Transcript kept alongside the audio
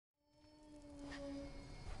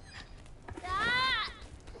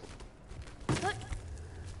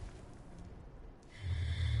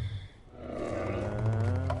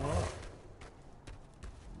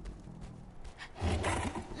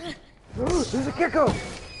There's a gecko!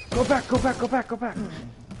 Go back, go back, go back, go back!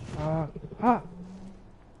 Ha!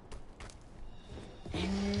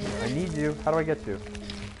 I need you. How do I get you?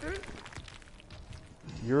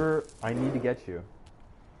 I need to get you.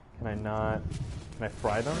 Can I not... Can I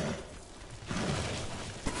fry them?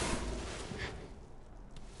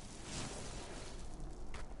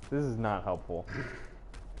 This is not helpful.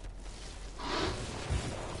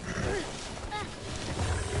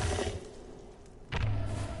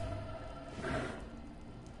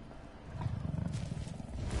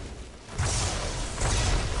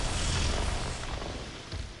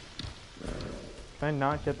 Can I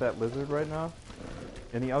not get that lizard right now?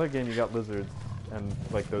 In the other game you got lizards, and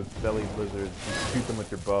like those bellied lizards, you shoot them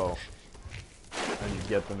with your bow, and you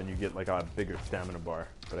get them and you get like a bigger stamina bar,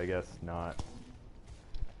 but I guess not.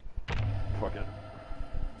 Fuck it.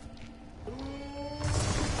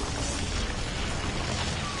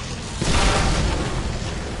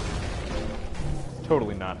 It's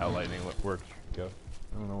totally not how lightning works, Go.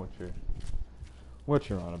 I don't know what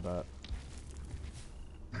you're on about.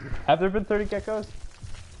 Have there been 30 geckos?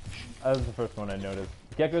 That was the first one I noticed.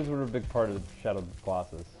 Geckos were a big part of Shadow of the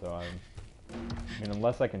Colossus, so I mean,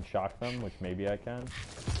 unless I can shock them, which maybe I can,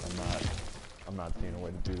 I'm not seeing a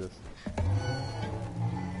way to do this.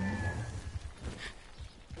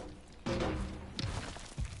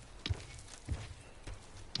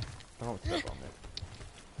 Don't step on me.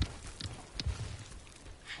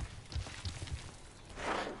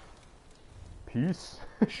 Peace.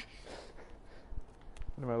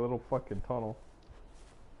 In my little fucking tunnel.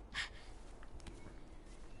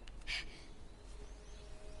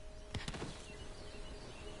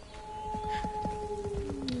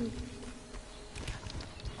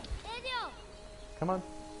 Come on.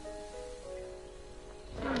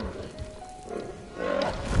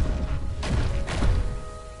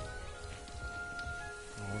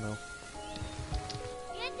 Oh no.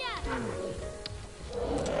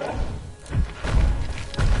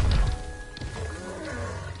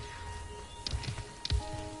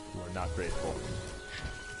 You are not grateful.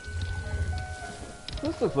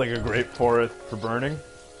 This looks like a great forest for burning.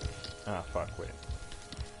 Ah, fuck, wait.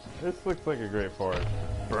 This looks like a great forest.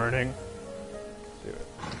 Burning? Do it.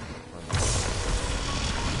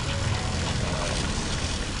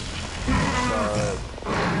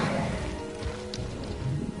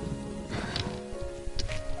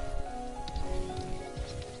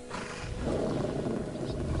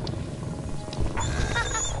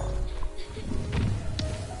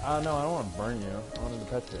 No, I don't want to burn you. I wanted to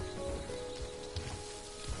pet you.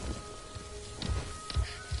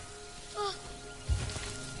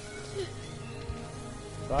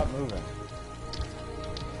 Stop moving.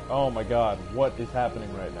 Oh my god, what is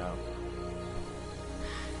happening right now?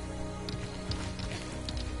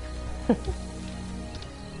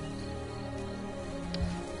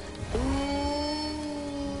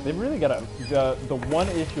 They've really got a... The one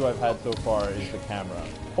issue I've had so far is the camera.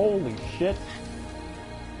 Holy shit!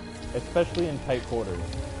 Especially in tight quarters.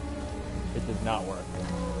 It does not work.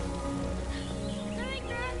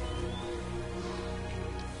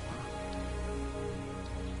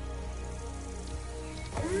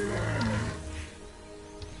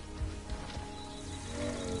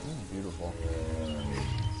 Beautiful.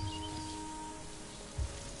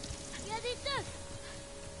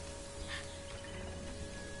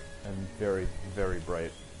 And very, very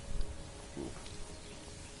bright. Ooh.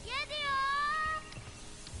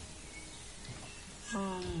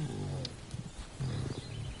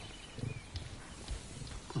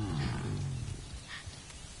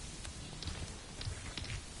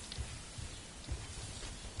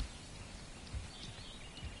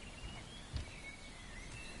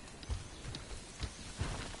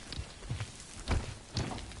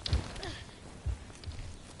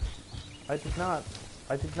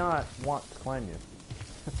 I did not want to climb you.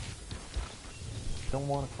 Don't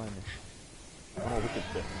want to climb you. Oh, look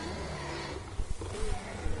at this.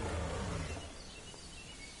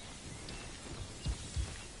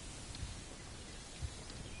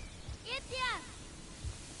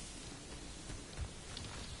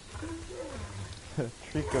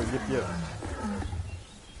 Trico, yip yip.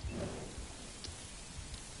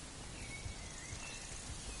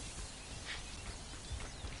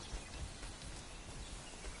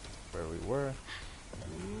 Where we were.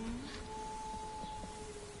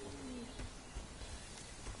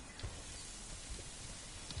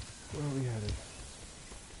 Where are we headed?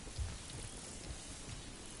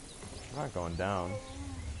 We're not going down.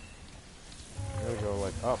 We gotta go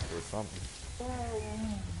like up or something.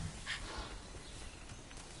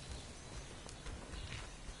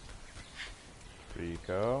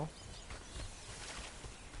 Rico.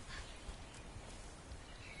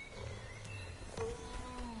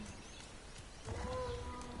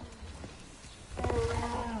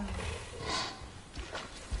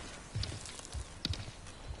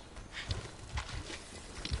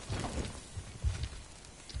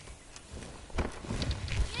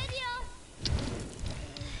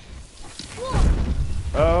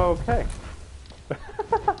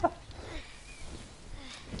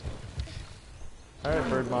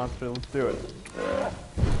 Actually, let's do it.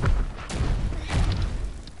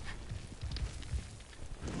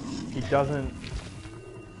 He doesn't...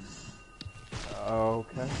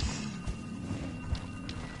 Okay.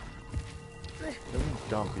 He doesn't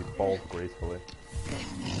jump, he falls gracefully.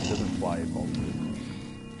 He doesn't fly, he falls gracefully.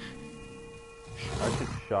 I should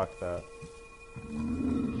shock that.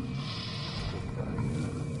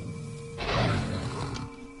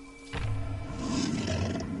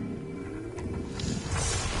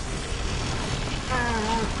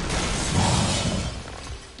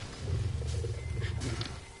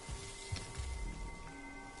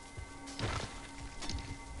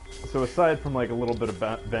 So aside from like a little bit of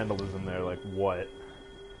vandalism there, like what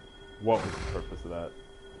was the purpose of that?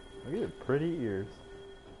 Look at your pretty ears.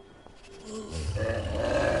 There's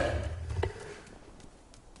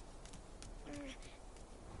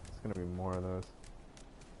gonna be more of those.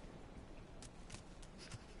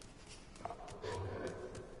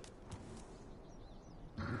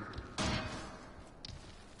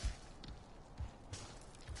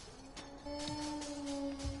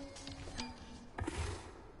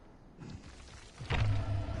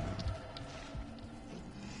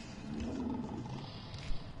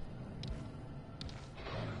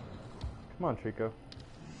 Come on, Trico.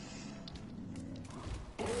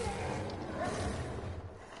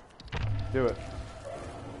 Do it.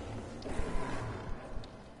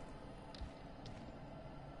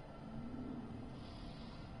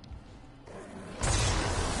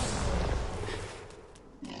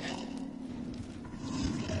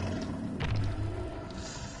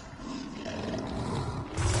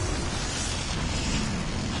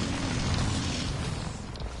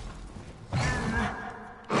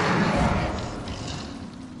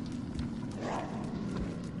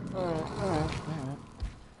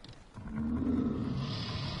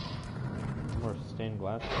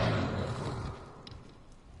 Glass.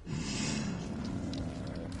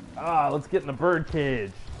 Ah, let's get in the bird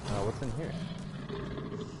cage. What's in here?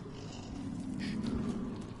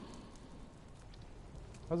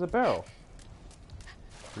 How's a barrel?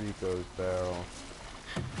 Rico's barrel.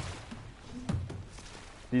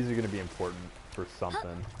 These are going to be important for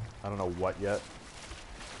something. I don't know what yet.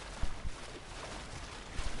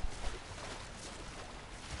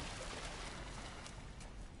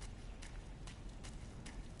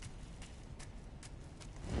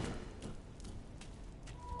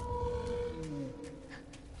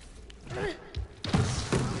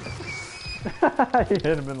 He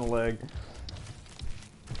hit him in the leg.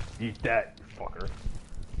 Eat that, fucker.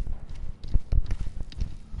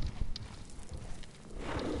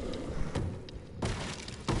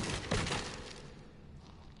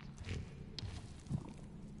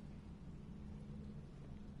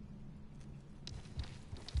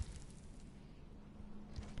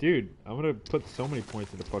 Dude, I'm gonna put so many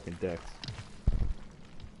points into fucking Dex.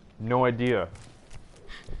 No idea.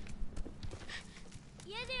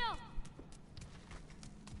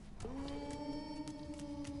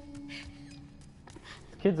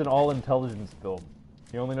 Kid's an all-intelligence build.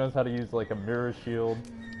 He only knows how to use like a mirror shield,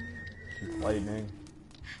 shoot lightning.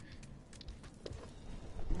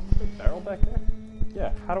 Is there a barrel back there?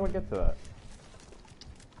 Yeah, how do I get to that?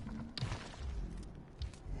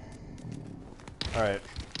 Alright.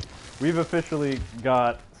 We've officially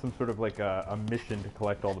got some sort of like a mission to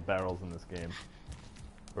collect all the barrels in this game.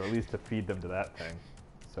 Or at least to feed them to that thing.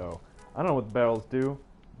 So, I don't know what the barrels do,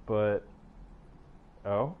 but...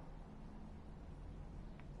 Oh?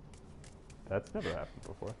 That's never happened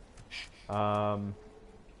before.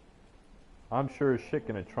 I'm sure as shit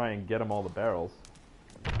gonna try and get them all the barrels.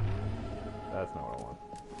 That's not what I want.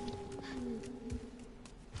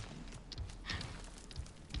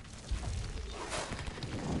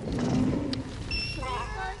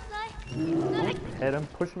 Hit him,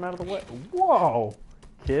 push him out of the way. Whoa!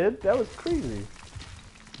 Kid, that was crazy.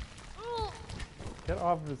 Get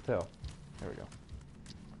off of his tail. There we go.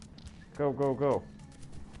 Go, go, go.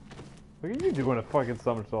 Look at you doing a fucking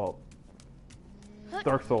somersault.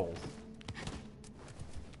 Dark Souls.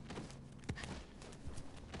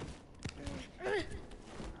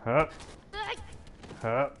 Huh.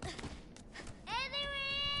 Huh.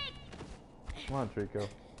 Come on, Trico.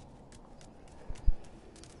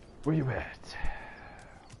 Where you at?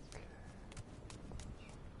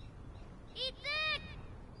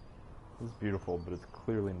 This is beautiful, but it's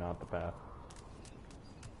clearly not the path.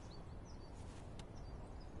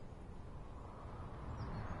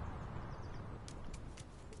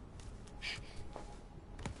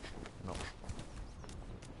 No.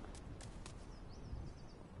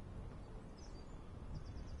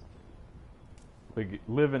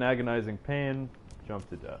 Live in agonizing pain, jump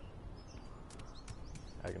to death.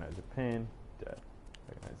 Agonizer pain. Dead.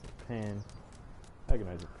 Agonizer pain.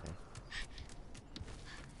 Agonizer pain.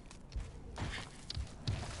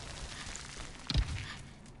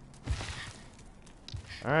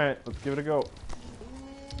 Alright, let's give it a go.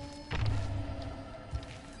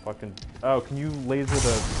 Fucking... Oh, can you laser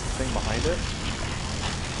the thing behind it?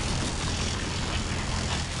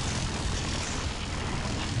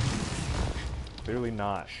 Clearly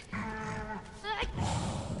not.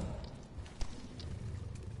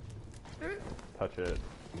 Touch it.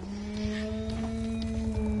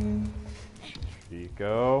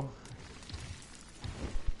 Chico.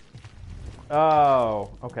 Oh,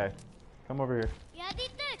 okay. Come over here.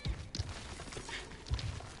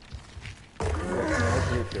 I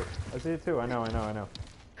see it too. I see it too. I know. I know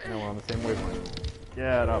we're on the same wavelength.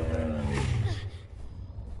 Get up there.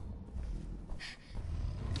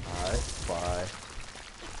 I spy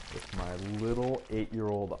with my little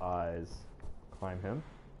 8-year-old eyes. Climb him.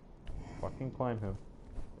 Fucking climb him.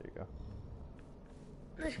 There you go.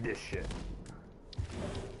 This shit.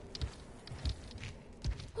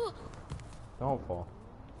 Don't fall.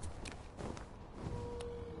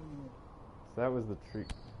 So that was the tree.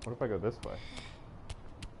 What if I go this way?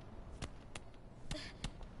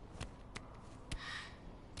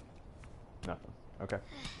 Nothing. Okay.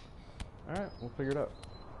 Alright, we'll figure it out.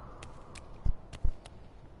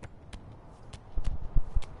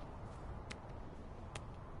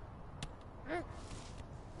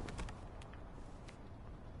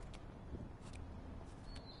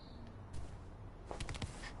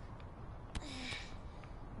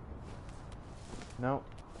 No.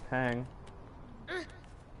 Hang.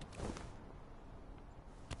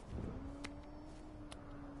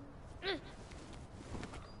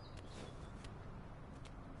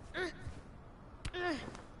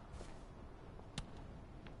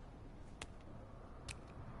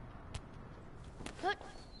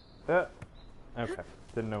 Okay.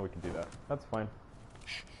 Didn't know we could do that. That's fine.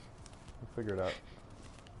 We'll figure it out.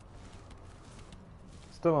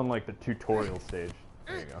 Still on like the tutorial stage.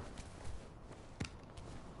 There you go.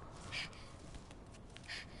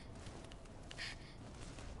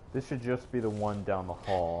 This should just be the one down the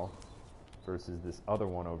hall versus this other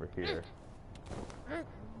one over here,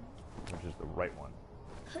 which is the right one.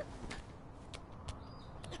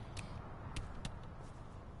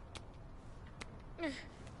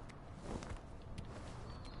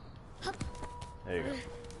 There you go.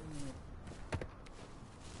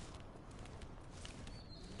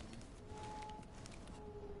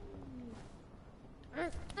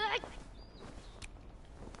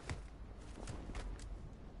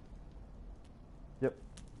 Yep,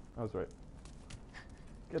 I was right.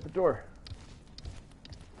 Get the door.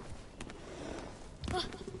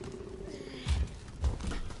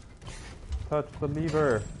 Touch the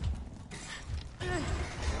lever.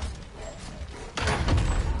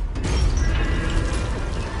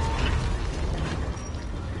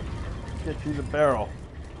 Get you the barrel.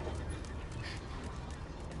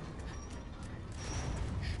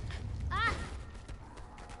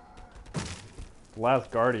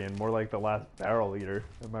 Last Guardian, more like the last barrel eater.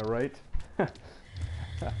 Am I right? That's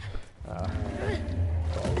all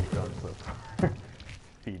we've done so far.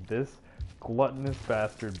 Feed this gluttonous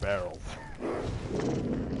bastard barrels.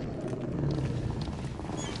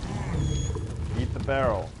 Eat the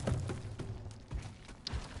barrel.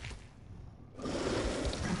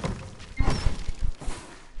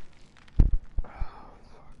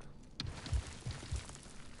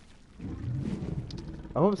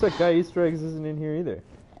 I'm upset Guy Easter eggs isn't in here either.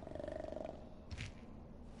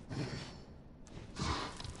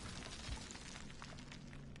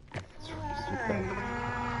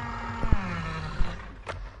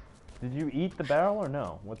 Did you eat the barrel or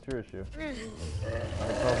no? What's your issue?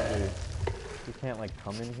 Probably you can't like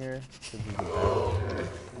come in here because there's a barrel. Oh,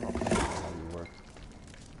 how do you work?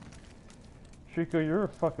 Chico, you're a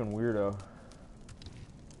fucking weirdo.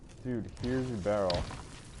 Dude, here's your barrel.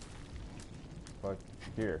 Fuck.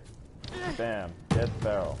 Here. Bam. Get the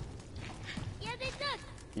barrel.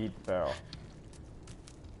 Eat the barrel.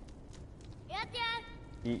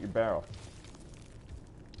 Eat your barrel.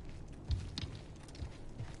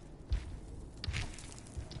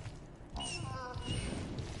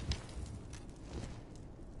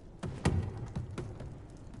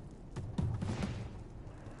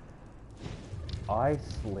 I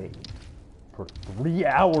slaved for 3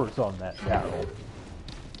 hours on that barrel.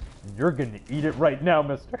 You're gonna eat it right now,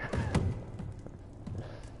 mister.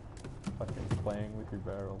 Fucking playing with your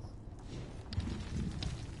barrels.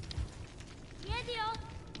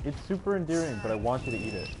 It's super endearing, but I want you to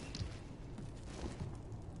eat it.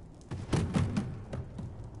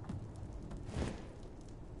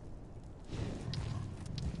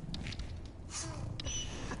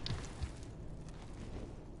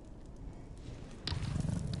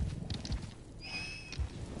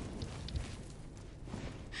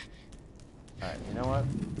 You know what?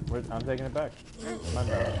 I'm taking it back. My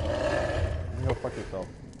bad. You can go fuck yourself.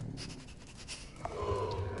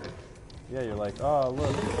 Yeah, you're like, oh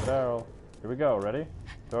look, it's a barrel. Here we go, ready?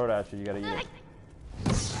 Throw it at you, you gotta eat it.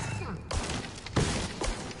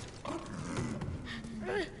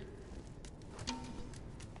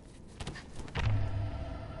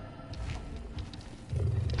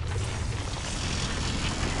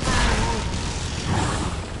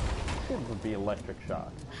 This would be electric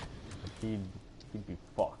shock. He'd be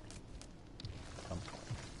fucked.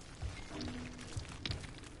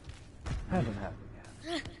 Hasn't happened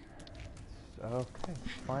yet. Okay,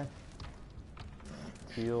 fine.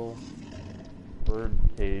 Teal bird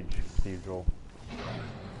cage cathedral.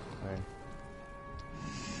 Okay.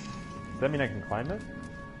 Does that mean I can climb it?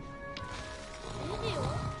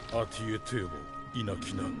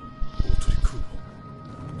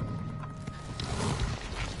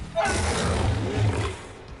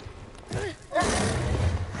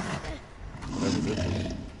 Whatever this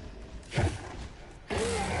is.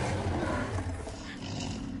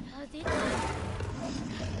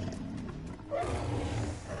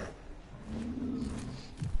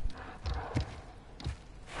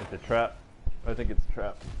 It's a trap. I think it's a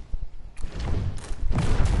trap.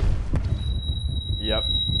 Yep.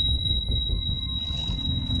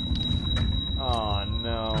 Oh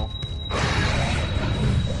no.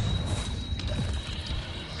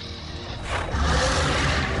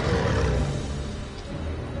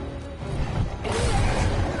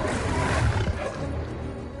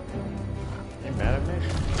 You mad at me?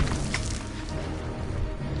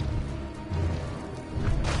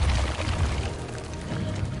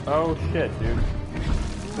 Oh shit, dude.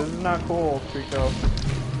 This is not cool, Trico.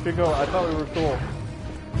 Trico, I thought we were cool.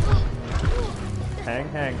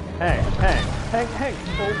 Hang.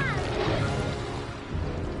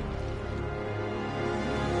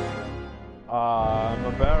 Oh. I'm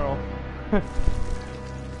a barrel.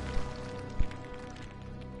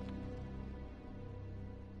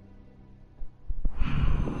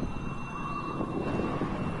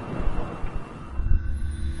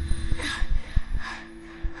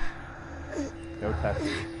 No tattoos.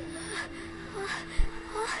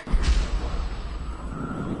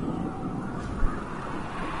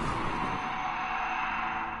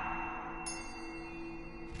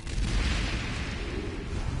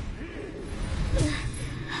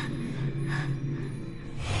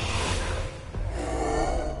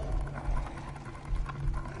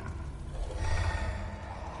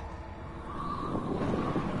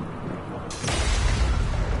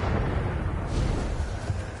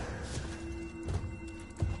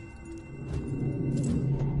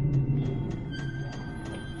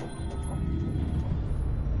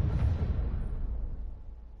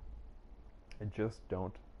 I just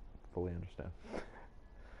don't fully understand.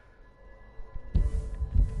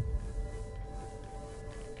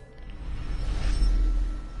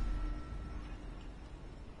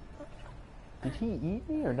 Did he eat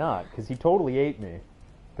me or not? Because he totally ate me.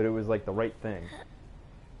 But it was like the right thing.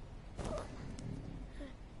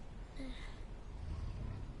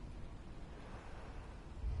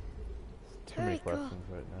 It's too many questions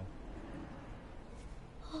right now.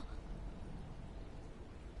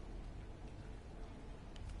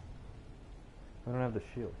 I don't have the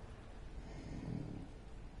shield.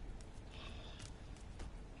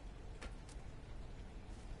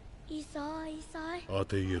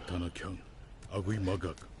 Ateye Tanakan, Agui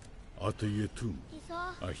Magak, Ateye Tum,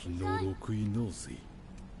 Ahinoro Kuinosi,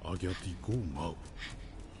 Agati Go Mau.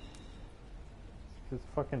 This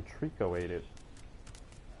fucking Trico ate it.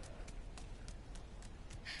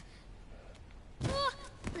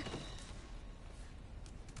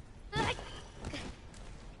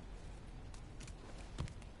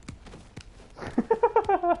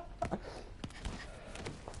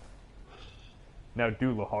 Now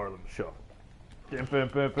do the Harlem Shuffle.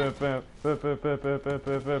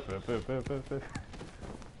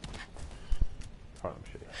 Harlem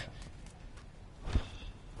Shake.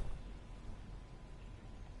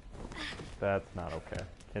 That's not okay.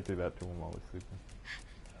 Can't do that to him while he's sleeping.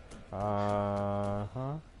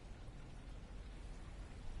 Uh-huh.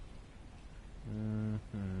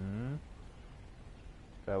 Mm-hmm.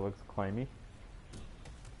 That looks climby.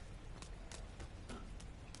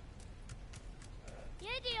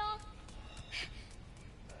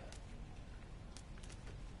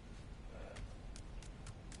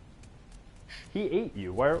 He ate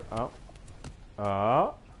you. Where? Oh.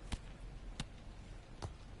 Oh.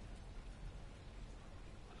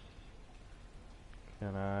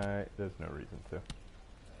 Can I? There's no reason to.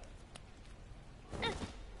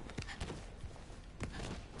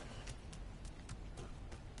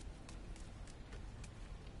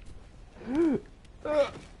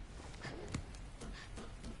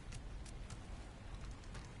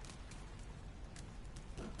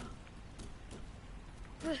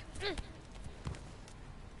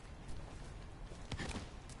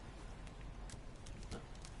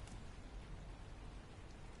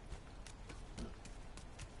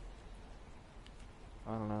 I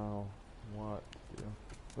don't know what to do.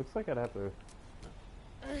 Looks like I'd have to...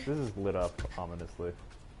 This is lit up ominously.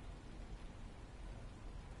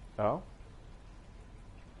 Oh?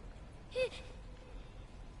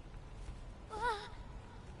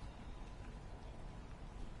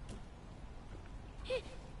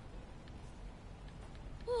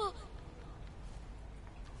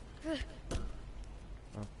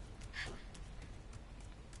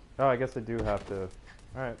 Oh, I guess I do have to...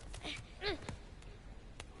 Alright.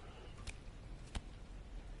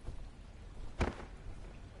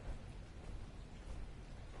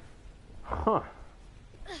 Huh.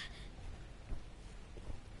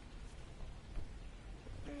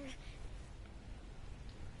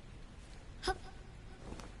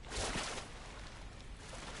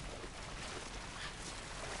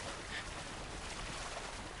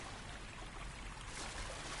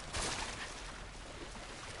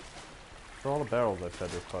 For all the barrels I fed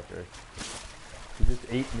this fucker. He just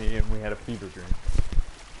ate me and we had a fever dream.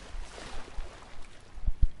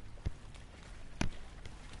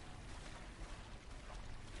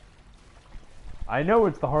 I know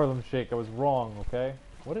it's the Harlem Shake, I was wrong, okay?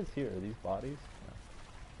 What is here? Are these bodies? No.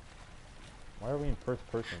 Why are we in first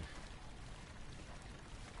person?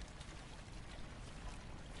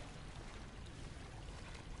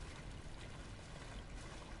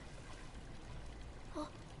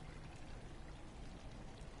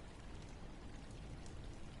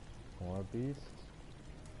 More beasts?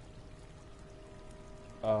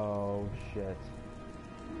 Oh shit.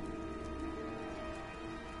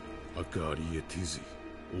 Akari etizi,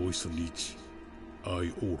 oisonichi, I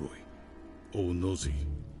oroi, o nozi,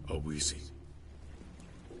 awisi.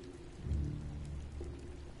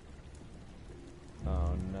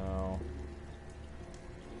 Oh no.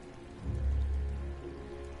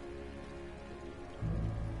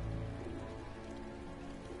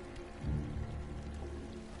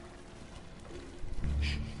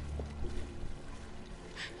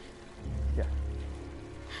 Yeah.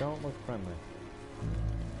 Don't look friendly.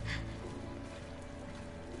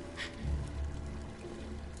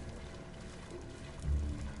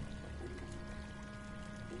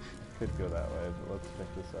 Could go that way, but let's check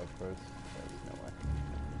this out first. There's no way.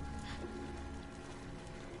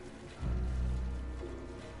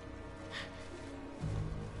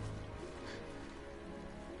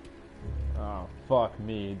 Oh, fuck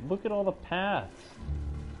me. Look at all the paths.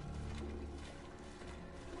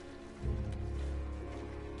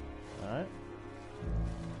 Alright.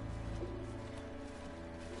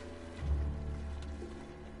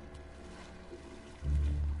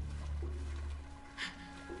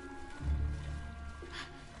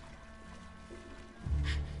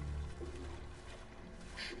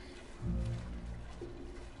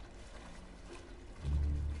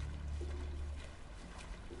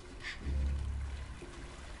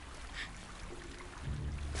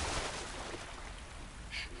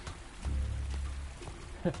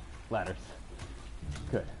 Ladders.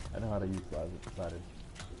 Good. I know how to use ladders.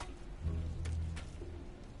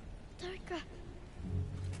 Darka.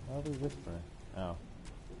 Why are we whispering? Oh.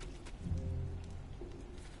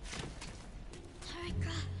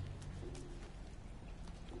 Darka.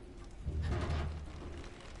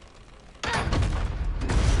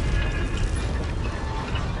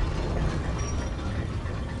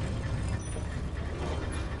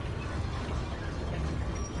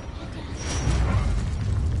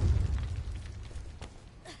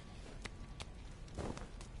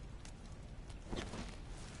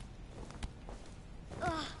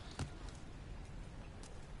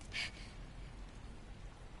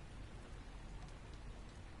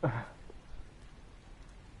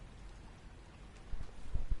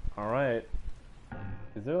 Alright.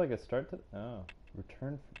 Is there like a start to... Oh.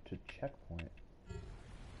 Return to checkpoint.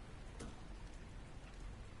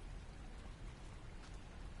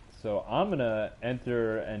 So I'm gonna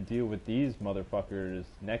enter and deal with these motherfuckers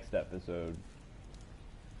next episode.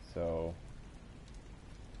 So...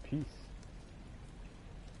 Peace.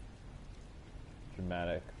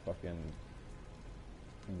 Dramatic fucking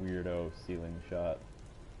weirdo ceiling shot.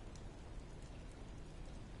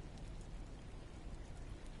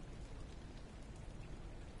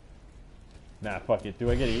 Nah, fuck it.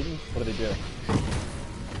 Do I get eaten? What do they do?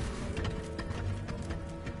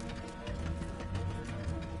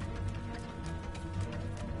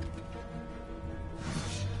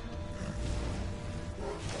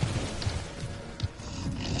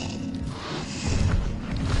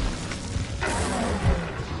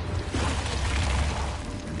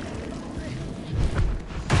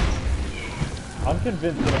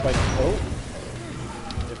 convinced that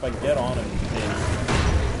if I get on him,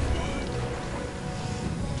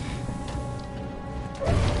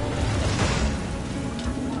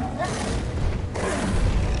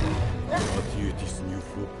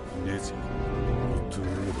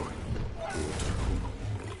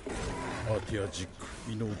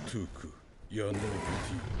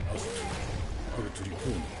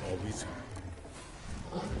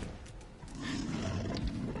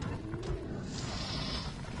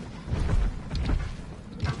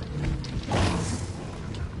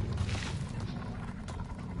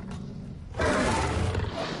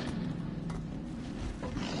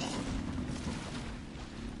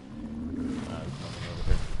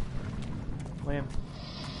 Liam.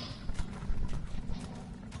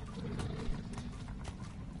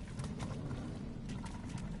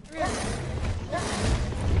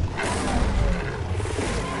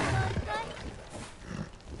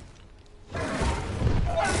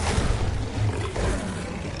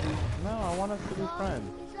 No, I want us to be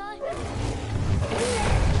friends.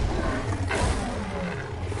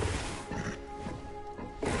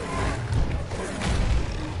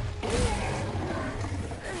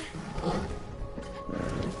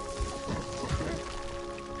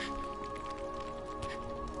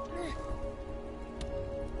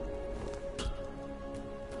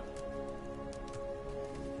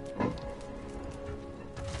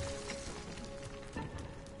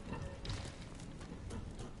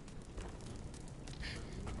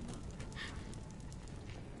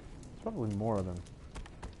 Probably more of them.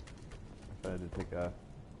 If I had to take a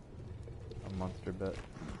monster bet.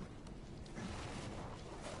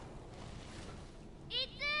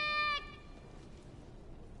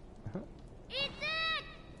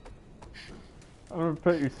 I'm gonna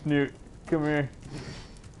pet your snoot. Come here.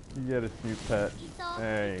 You get a snoot pet.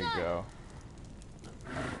 There you go.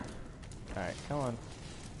 Alright, come on.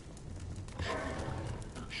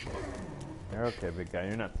 You're okay, big guy.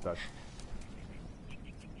 You're not stuck.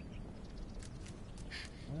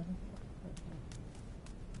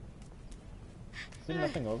 See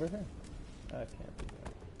nothing over here? That can't be good.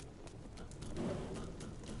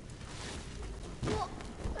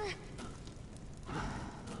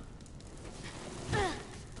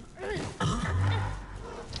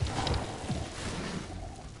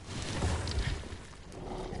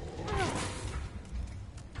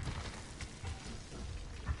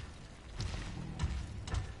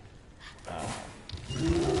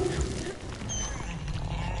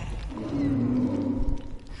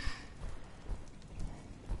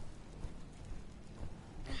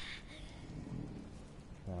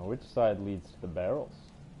 Which side leads to the barrels?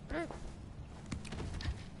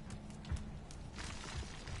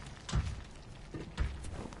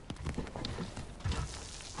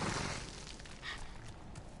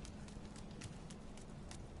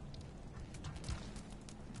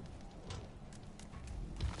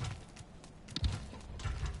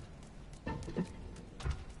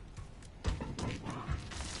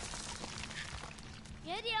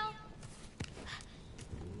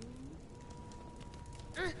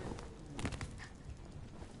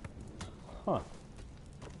 Huh.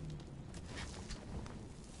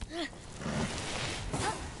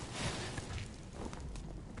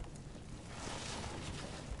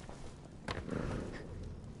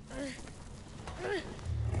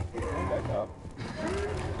 Back up.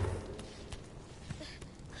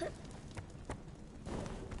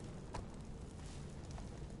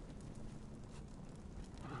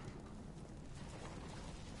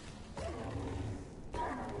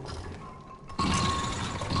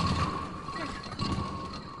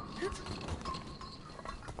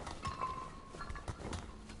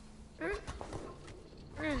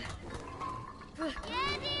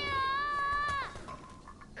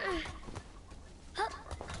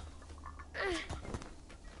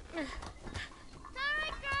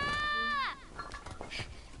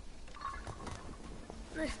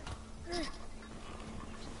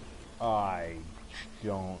 I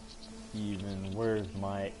don't even. Where's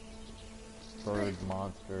my bird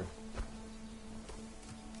monster?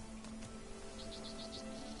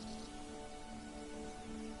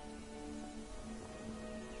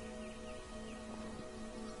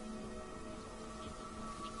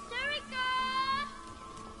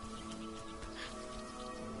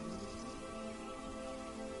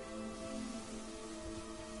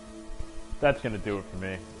 That's gonna do it for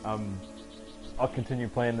me. I'll continue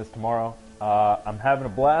playing this tomorrow. I'm having a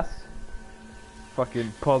blast.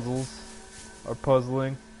 Fucking puzzles are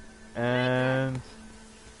puzzling, and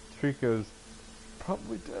Trico's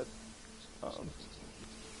probably dead.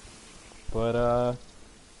 But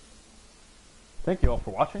thank you all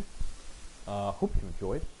for watching. Hope you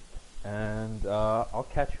enjoyed, and I'll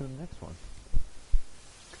catch you in the next one.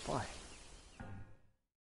 Goodbye.